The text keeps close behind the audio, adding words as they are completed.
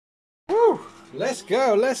Let's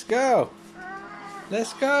go, let's go.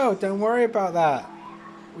 Let's go. Don't worry about that.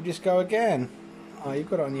 We'll just go again. Oh, you've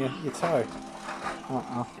got it on your toe.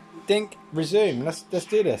 Uh-oh. Dink, resume. Let's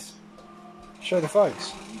do this. Show the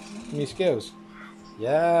folks new skills.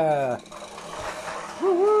 Yeah.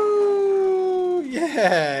 Woo-hoo!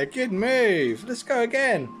 Yeah, good move. Let's go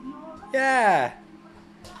again. Yeah.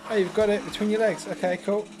 Oh, you've got it between your legs. Okay,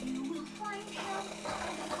 cool.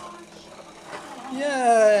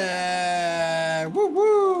 Yeah.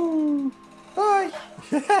 Woo-woo. Bye.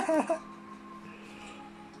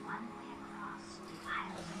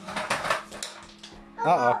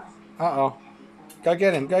 Uh-oh. Uh-oh. Go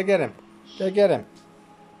get him. Go get him. Go get him.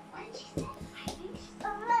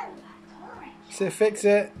 So fix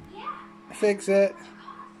it. Fix it.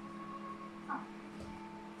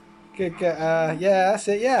 Good. Yeah, that's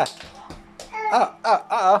it. Yeah. Oh.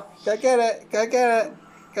 Uh-oh. Go get it. Go get it.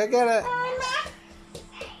 Go get it.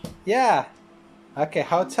 Yeah. Okay,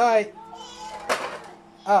 hold tight.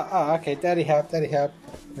 Oh, okay. Daddy help. Daddy help.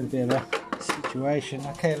 A bit of a situation.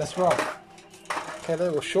 Okay, let's roll. Okay, a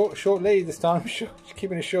little short lead this time. Just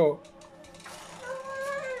keeping it short.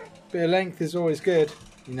 Bit of length is always good,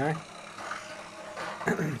 you know.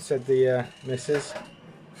 Said the missus.